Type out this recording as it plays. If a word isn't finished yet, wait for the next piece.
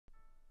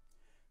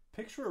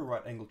Picture a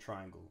right angle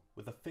triangle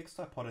with a fixed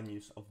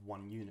hypotenuse of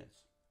 1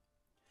 unit.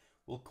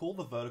 We'll call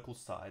the vertical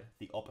side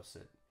the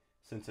opposite,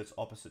 since it's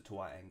opposite to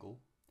our angle,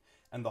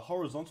 and the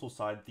horizontal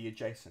side the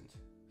adjacent,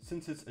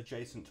 since it's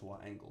adjacent to our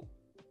angle.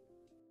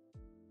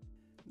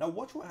 Now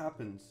watch what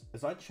happens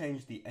as I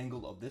change the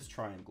angle of this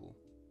triangle.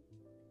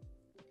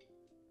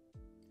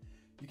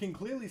 You can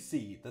clearly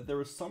see that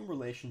there is some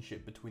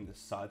relationship between the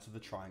sides of the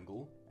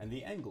triangle and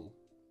the angle.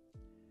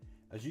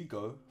 As you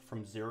go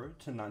from 0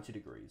 to 90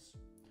 degrees,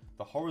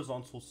 the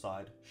horizontal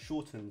side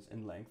shortens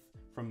in length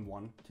from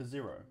 1 to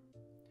 0,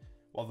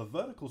 while the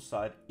vertical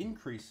side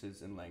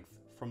increases in length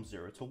from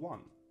 0 to 1.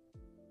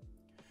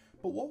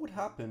 But what would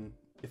happen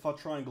if our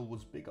triangle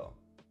was bigger?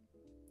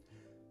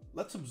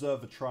 Let's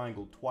observe a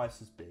triangle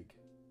twice as big.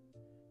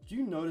 Do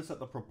you notice that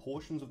the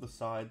proportions of the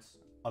sides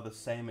are the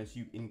same as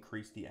you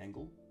increase the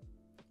angle?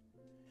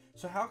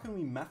 So how can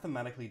we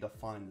mathematically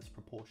define this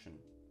proportion?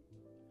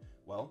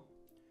 Well,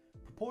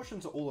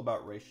 proportions are all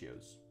about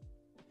ratios.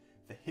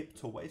 The hip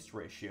to waist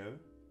ratio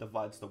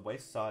divides the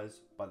waist size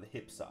by the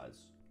hip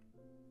size.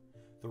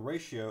 The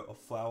ratio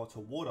of flour to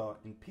water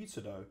in pizza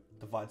dough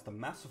divides the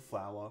mass of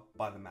flour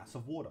by the mass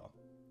of water.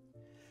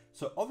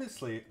 So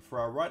obviously, for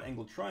our right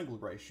angle triangle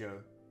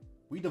ratio,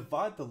 we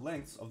divide the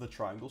lengths of the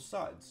triangle's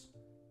sides.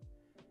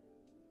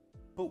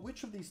 But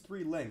which of these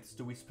three lengths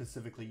do we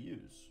specifically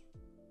use?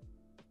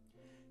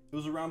 It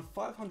was around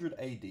 500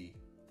 AD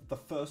that the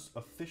first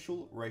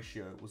official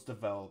ratio was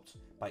developed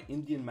by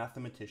Indian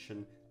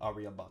mathematician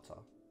Aryabhatta,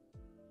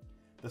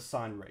 the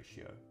sine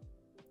ratio.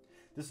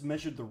 This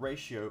measured the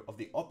ratio of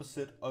the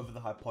opposite over the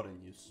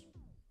hypotenuse.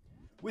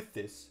 With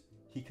this,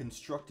 he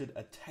constructed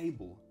a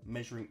table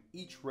measuring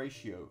each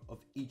ratio of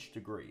each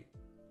degree.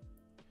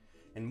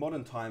 In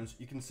modern times,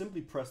 you can simply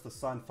press the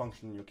sine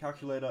function in your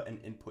calculator and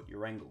input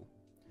your angle,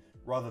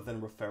 rather than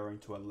referring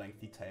to a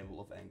lengthy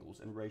table of angles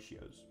and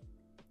ratios.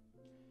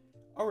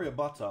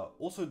 Aryabhatta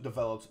also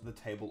developed the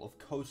table of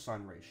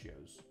cosine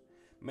ratios,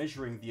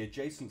 measuring the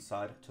adjacent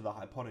side to the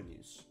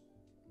hypotenuse.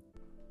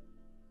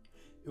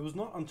 It was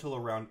not until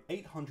around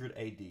 800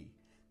 AD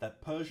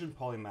that Persian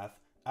polymath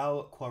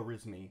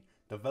al-Khwarizmi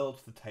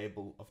developed the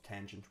table of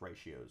tangent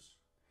ratios,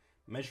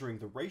 measuring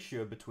the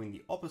ratio between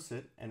the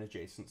opposite and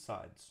adjacent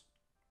sides.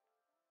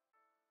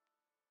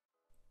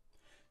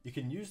 You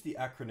can use the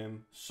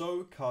acronym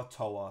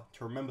SO-CA-TOA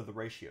to remember the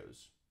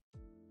ratios.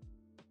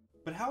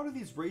 But how do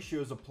these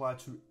ratios apply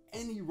to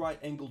any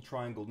right-angled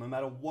triangle, no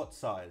matter what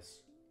size?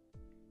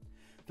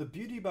 The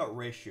beauty about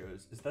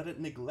ratios is that it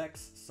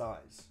neglects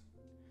size.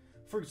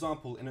 For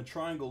example, in a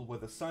triangle where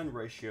the sine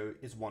ratio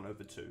is 1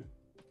 over 2,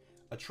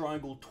 a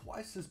triangle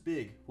twice as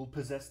big will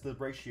possess the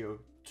ratio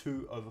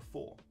 2 over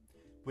 4,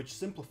 which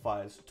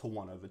simplifies to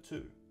 1 over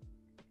 2.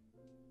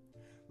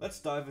 Let's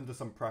dive into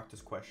some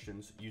practice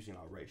questions using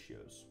our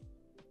ratios.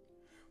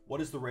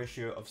 What is the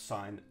ratio of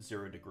sine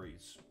 0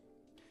 degrees?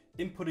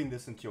 Inputting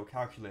this into your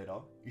calculator,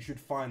 you should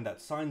find that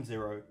sine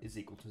 0 is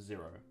equal to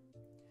 0.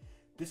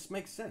 This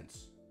makes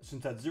sense,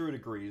 since at 0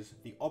 degrees,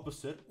 the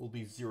opposite will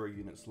be 0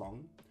 units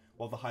long,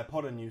 while the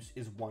hypotenuse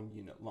is 1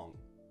 unit long.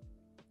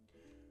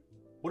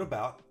 What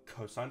about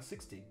cosine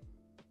 60?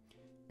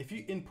 If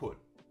you input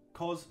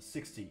cos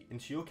 60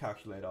 into your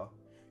calculator,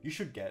 you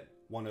should get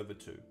 1 over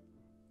 2.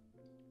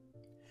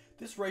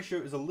 This ratio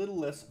is a little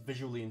less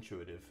visually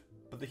intuitive,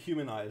 but the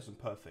human eye isn't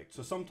perfect,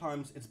 so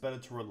sometimes it's better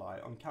to rely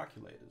on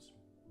calculators.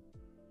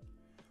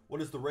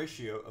 What is the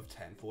ratio of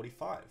tan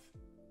 45?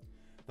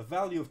 The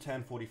value of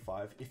tan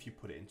 45, if you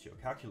put it into your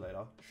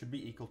calculator, should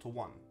be equal to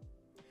 1.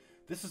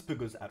 This is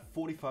because at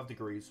 45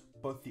 degrees,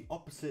 both the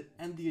opposite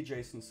and the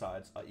adjacent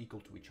sides are equal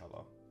to each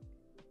other.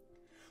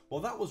 While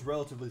that was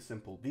relatively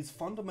simple, these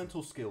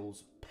fundamental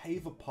skills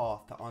pave a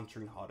path to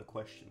answering harder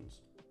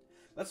questions.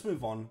 Let's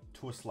move on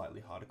to a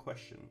slightly harder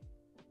question.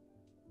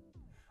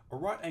 A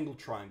right angled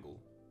triangle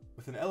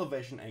with an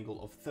elevation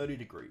angle of 30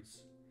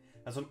 degrees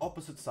has an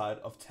opposite side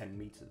of 10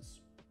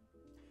 meters.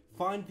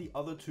 Find the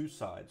other two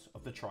sides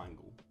of the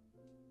triangle.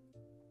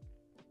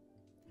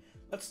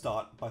 Let's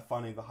start by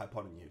finding the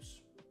hypotenuse.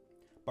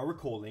 By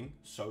recalling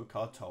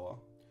SO-CA-TOA,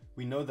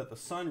 we know that the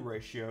sine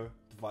ratio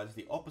divides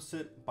the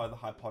opposite by the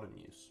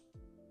hypotenuse.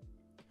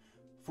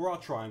 For our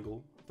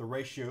triangle, the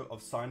ratio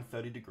of sine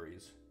 30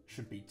 degrees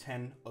should be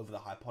 10 over the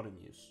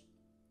hypotenuse.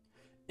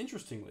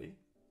 Interestingly,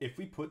 if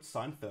we put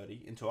sine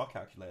 30 into our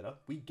calculator,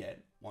 we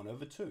get 1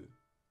 over 2.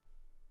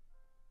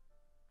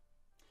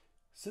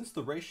 Since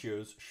the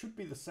ratios should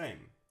be the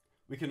same,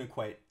 we can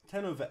equate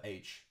 10 over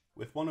h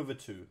with 1 over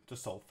 2 to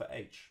solve for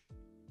h.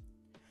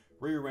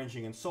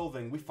 Rearranging and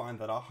solving, we find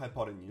that our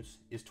hypotenuse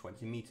is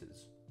 20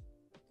 meters.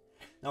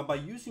 Now by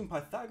using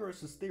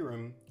Pythagoras'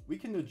 theorem, we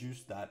can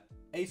deduce that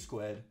a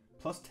squared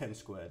plus 10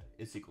 squared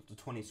is equal to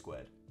 20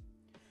 squared,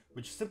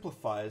 which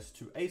simplifies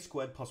to a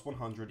squared plus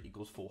 100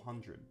 equals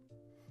 400.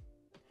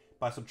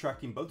 By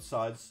subtracting both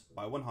sides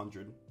by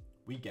 100,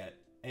 we get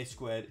a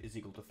squared is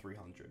equal to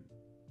 300.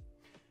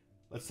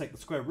 Let's take the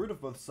square root of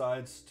both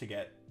sides to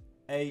get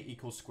a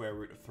equals square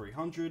root of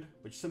 300,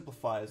 which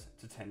simplifies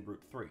to 10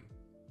 root 3.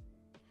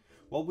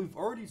 Well, we've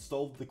already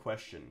solved the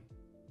question,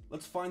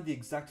 let's find the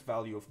exact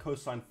value of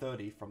cosine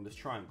 30 from this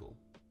triangle.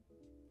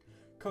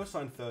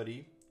 Cosine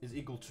 30 is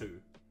equal to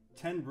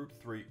 10 root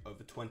 3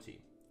 over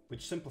 20,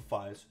 which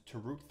simplifies to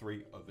root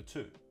 3 over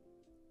 2.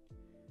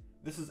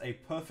 This is a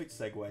perfect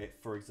segue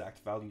for exact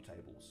value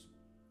tables.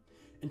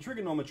 In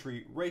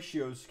trigonometry,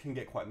 ratios can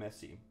get quite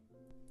messy.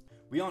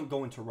 We aren't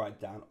going to write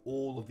down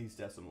all of these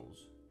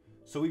decimals,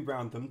 so we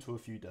round them to a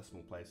few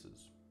decimal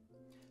places.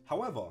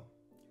 However,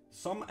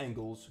 some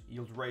angles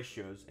yield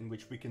ratios in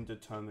which we can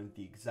determine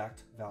the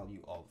exact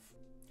value of.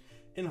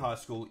 In high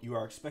school, you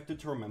are expected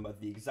to remember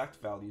the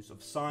exact values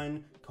of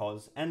sine,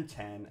 cos, and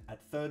tan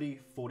at 30,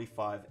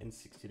 45, and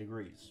 60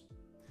 degrees.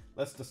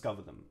 Let's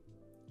discover them.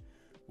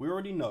 We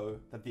already know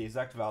that the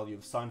exact value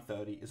of sine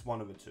 30 is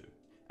 1 over 2,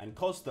 and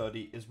cos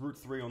 30 is root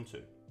 3 on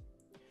 2.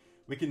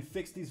 We can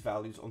fix these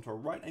values onto a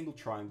right angled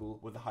triangle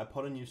where the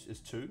hypotenuse is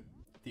 2,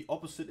 the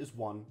opposite is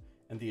 1,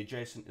 and the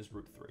adjacent is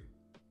root 3.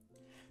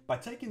 By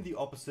taking the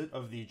opposite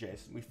over the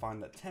adjacent, we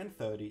find that tan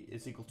 30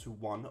 is equal to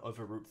 1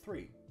 over root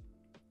 3.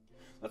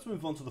 Let's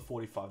move on to the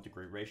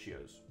 45-degree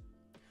ratios.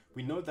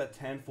 We know that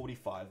tan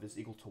 45 is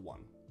equal to 1,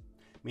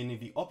 meaning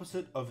the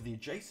opposite over the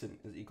adjacent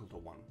is equal to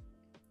 1.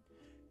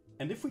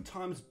 And if we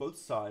times both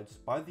sides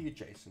by the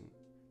adjacent,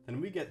 then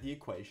we get the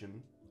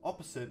equation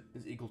opposite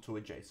is equal to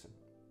adjacent.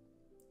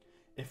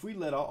 If we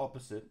let our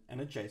opposite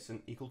and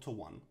adjacent equal to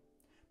 1,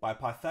 by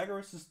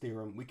Pythagoras'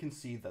 theorem we can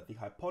see that the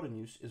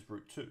hypotenuse is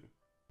root 2.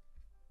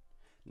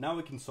 Now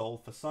we can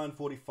solve for sine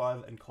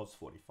 45 and cos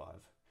 45,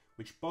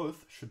 which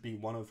both should be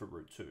 1 over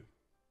root 2.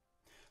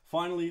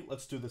 Finally,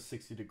 let's do the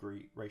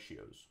 60-degree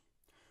ratios.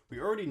 We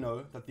already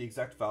know that the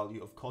exact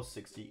value of cos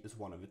 60 is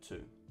 1 over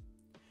 2.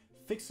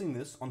 Fixing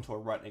this onto a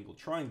right angled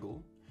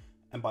triangle,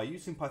 and by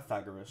using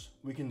Pythagoras,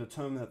 we can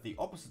determine that the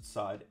opposite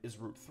side is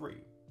root 3.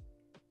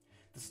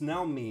 This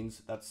now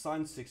means that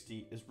sine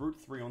 60 is root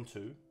 3 on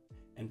 2,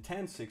 and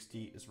tan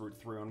 60 is root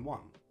 3 on 1,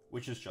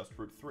 which is just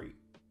root 3.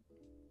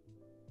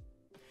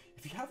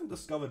 If you haven't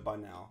discovered by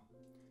now,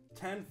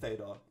 tan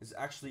theta is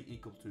actually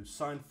equal to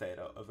sine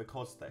theta over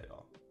cos theta.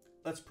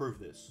 Let's prove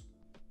this.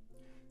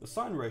 The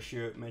sine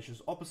ratio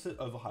measures opposite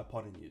over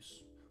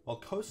hypotenuse, while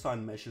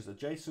cosine measures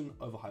adjacent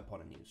over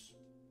hypotenuse.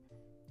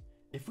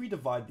 If we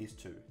divide these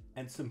two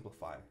and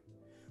simplify,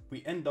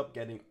 we end up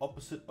getting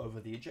opposite over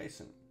the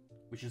adjacent,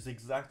 which is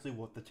exactly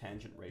what the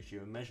tangent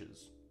ratio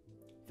measures.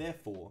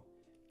 Therefore,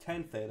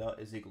 tan theta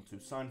is equal to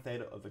sine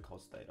theta over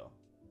cos theta.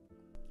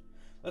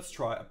 Let's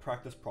try a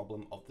practice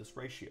problem of this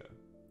ratio.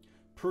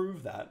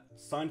 Prove that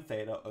sine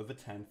theta over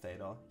tan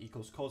theta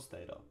equals cos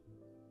theta.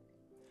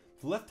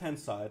 The left-hand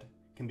side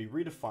can be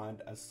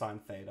redefined as sine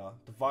theta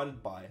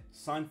divided by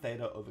sine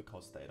theta over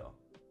cos theta.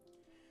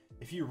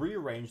 If you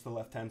rearrange the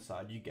left-hand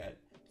side, you get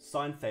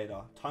sine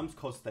theta times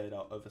cos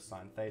theta over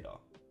sine theta.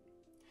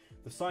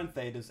 The sine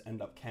thetas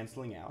end up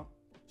cancelling out,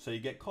 so you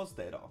get cos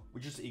theta,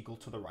 which is equal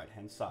to the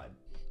right-hand side.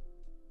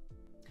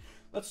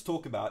 Let's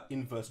talk about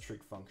inverse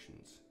trig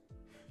functions.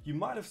 You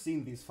might have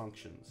seen these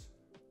functions.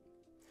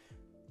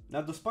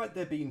 Now, despite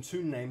there being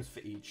two names for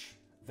each,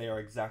 they are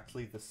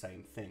exactly the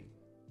same thing.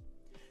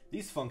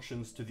 These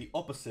functions do the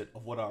opposite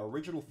of what our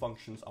original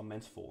functions are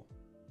meant for.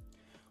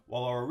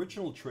 While our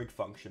original trig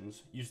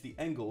functions use the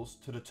angles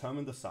to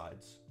determine the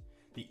sides,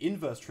 the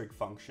inverse trig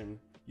function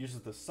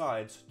uses the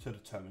sides to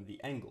determine the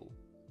angle.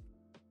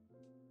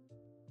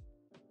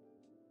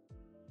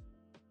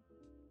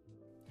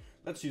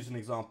 Let's use an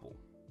example.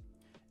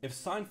 If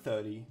sine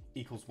 30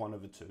 equals 1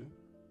 over 2,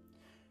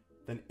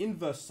 then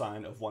inverse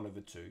sine of 1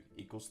 over 2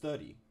 equals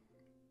 30.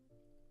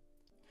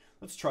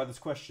 Let's try this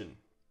question.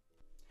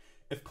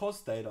 If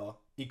cos theta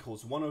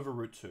equals 1 over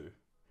root 2,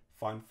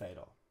 find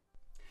theta.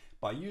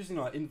 By using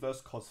our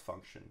inverse cos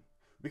function,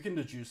 we can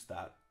deduce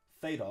that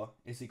theta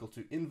is equal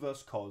to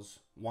inverse cos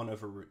 1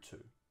 over root 2.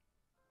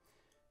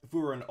 If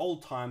we were in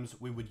old times,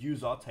 we would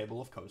use our table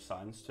of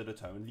cosines to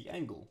determine the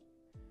angle.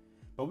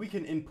 But we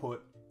can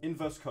input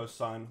inverse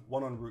cosine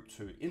 1 on root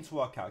 2 into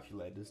our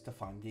calculators to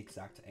find the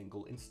exact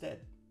angle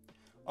instead.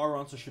 Our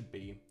answer should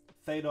be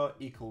theta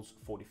equals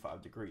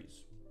 45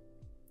 degrees.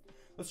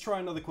 Let's try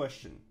another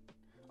question.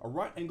 A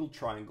right-angled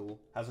triangle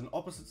has an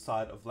opposite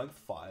side of length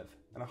 5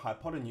 and a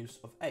hypotenuse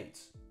of 8.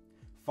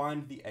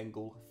 Find the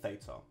angle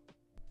theta.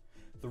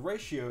 The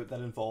ratio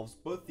that involves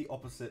both the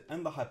opposite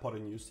and the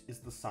hypotenuse is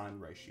the sine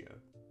ratio.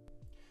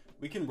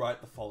 We can write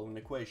the following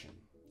equation.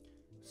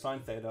 Sine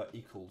theta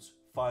equals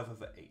 5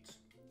 over 8.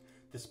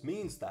 This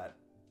means that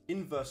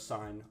inverse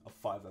sine of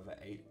 5 over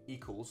 8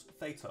 equals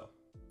theta.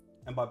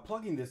 And by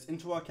plugging this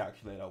into our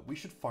calculator, we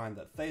should find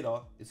that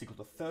theta is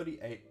equal to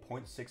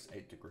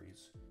 38.68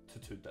 degrees to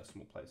 2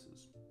 decimal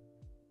places.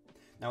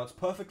 Now, it's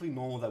perfectly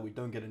normal that we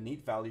don't get a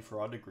neat value for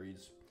our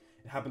degrees.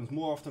 It happens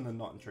more often than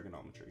not in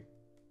trigonometry.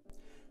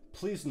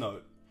 Please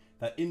note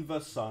that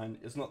inverse sine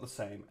is not the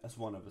same as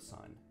 1 over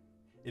sine.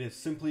 It is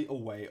simply a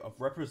way of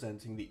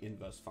representing the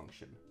inverse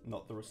function,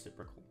 not the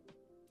reciprocal.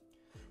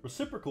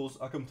 Reciprocals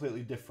are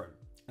completely different,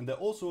 and they're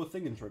also a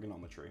thing in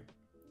trigonometry.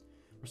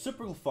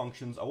 Reciprocal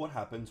functions are what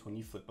happens when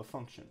you flip a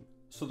function.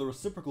 So the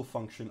reciprocal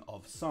function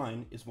of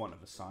sine is 1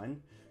 over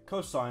sine,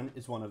 cosine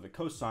is 1 over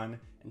cosine,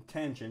 and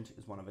tangent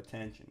is 1 over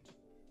tangent.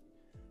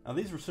 Now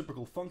these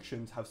reciprocal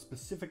functions have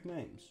specific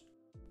names.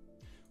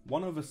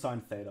 1 over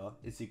sine theta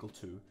is equal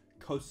to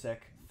cosec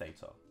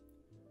theta.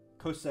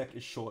 Cosec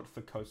is short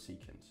for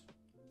cosecant.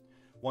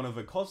 1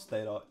 over cos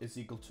theta is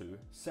equal to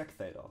sec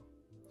theta.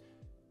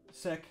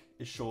 Sec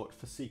is short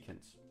for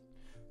secant.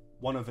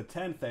 1 over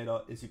tan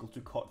theta is equal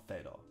to cot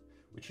theta,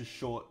 which is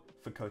short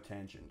for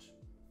cotangent.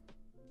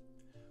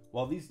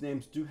 While these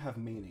names do have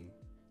meaning,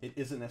 it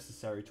isn't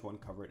necessary to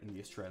uncover it in the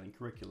Australian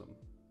curriculum.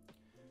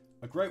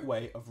 A great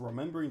way of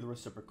remembering the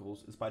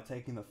reciprocals is by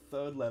taking the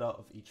third letter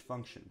of each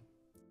function.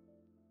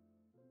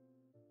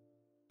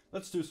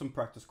 Let's do some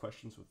practice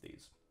questions with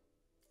these.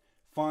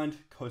 Find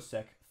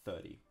cosec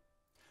 30.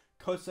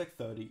 Cosec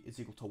 30 is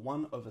equal to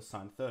 1 over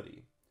sine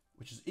 30,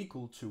 which is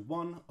equal to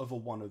 1 over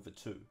 1 over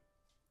 2.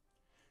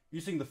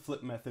 Using the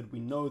flip method, we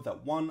know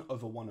that 1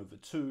 over 1 over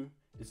 2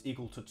 is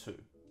equal to 2.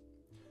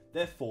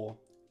 Therefore,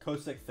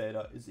 cosec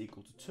theta is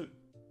equal to 2.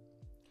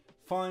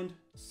 Find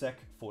sec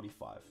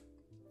 45.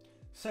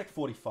 Sec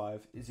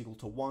 45 is equal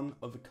to 1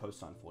 over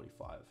cosine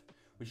 45,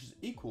 which is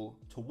equal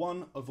to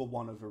 1 over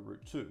 1 over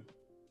root 2.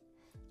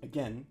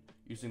 Again,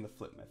 using the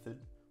flip method,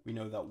 we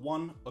know that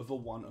 1 over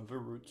 1 over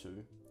root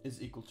 2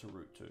 is equal to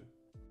root 2.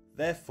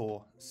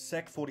 Therefore,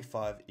 sec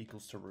 45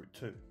 equals to root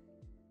 2.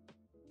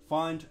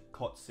 Find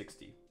cot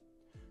 60.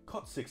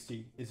 Cot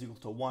 60 is equal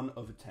to 1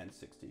 over tan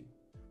 60,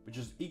 which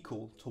is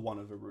equal to 1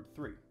 over root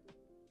 3.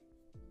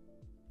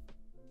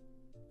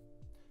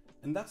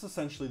 And that's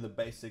essentially the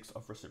basics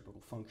of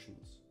reciprocal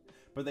functions,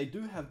 but they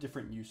do have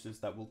different uses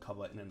that we'll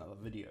cover in another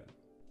video.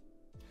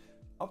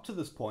 Up to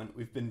this point,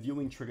 we've been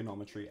viewing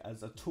trigonometry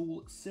as a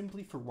tool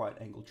simply for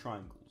right-angled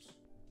triangles.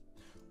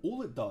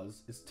 All it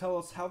does is tell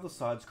us how the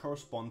sides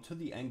correspond to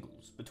the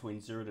angles between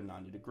 0 to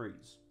 90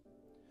 degrees.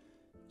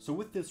 So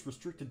with this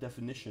restricted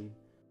definition,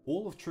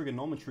 all of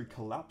trigonometry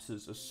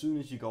collapses as soon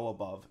as you go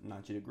above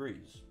 90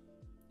 degrees.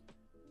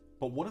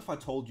 But what if I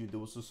told you there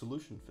was a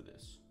solution for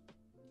this?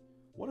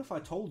 What if I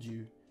told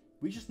you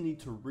we just need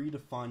to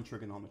redefine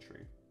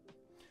trigonometry?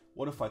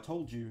 What if I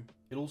told you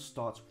it all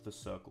starts with a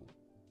circle?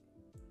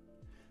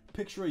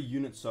 Picture a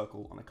unit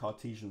circle on a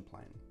Cartesian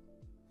plane.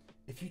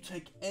 If you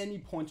take any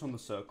point on the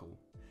circle,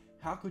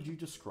 how could you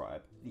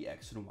describe the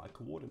x and y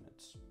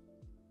coordinates?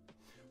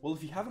 Well,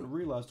 if you haven't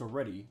realized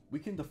already, we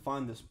can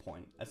define this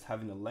point as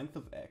having a length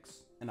of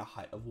x and a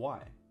height of y,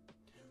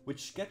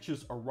 which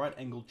sketches a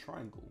right-angled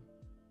triangle.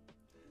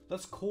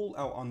 Let's call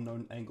our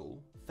unknown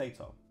angle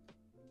theta.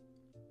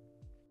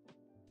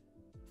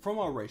 From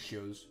our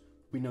ratios,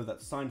 we know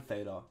that sine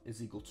theta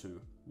is equal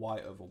to y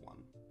over 1,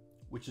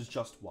 which is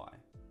just y,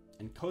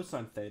 and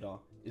cosine theta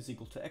is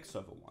equal to x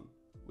over 1,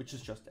 which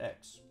is just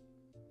x.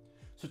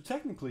 So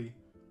technically,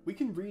 we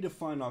can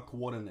redefine our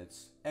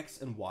coordinates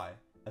x and y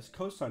as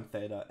cosine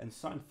theta and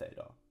sine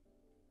theta.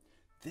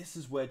 This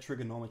is where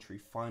trigonometry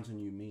finds a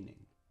new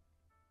meaning.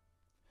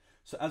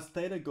 So as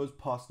theta goes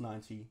past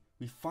 90,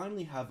 we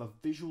finally have a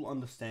visual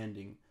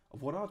understanding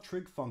of what our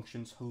trig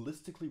functions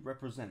holistically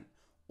represent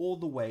all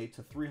the way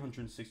to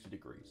 360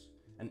 degrees,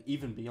 and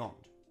even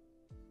beyond.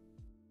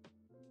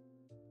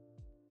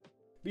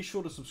 Be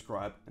sure to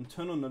subscribe and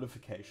turn on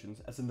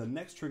notifications, as in the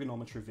next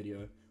trigonometry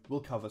video,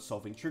 we'll cover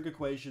solving trig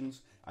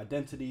equations,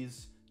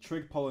 identities,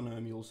 trig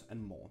polynomials,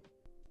 and more.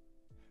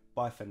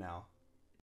 Bye for now.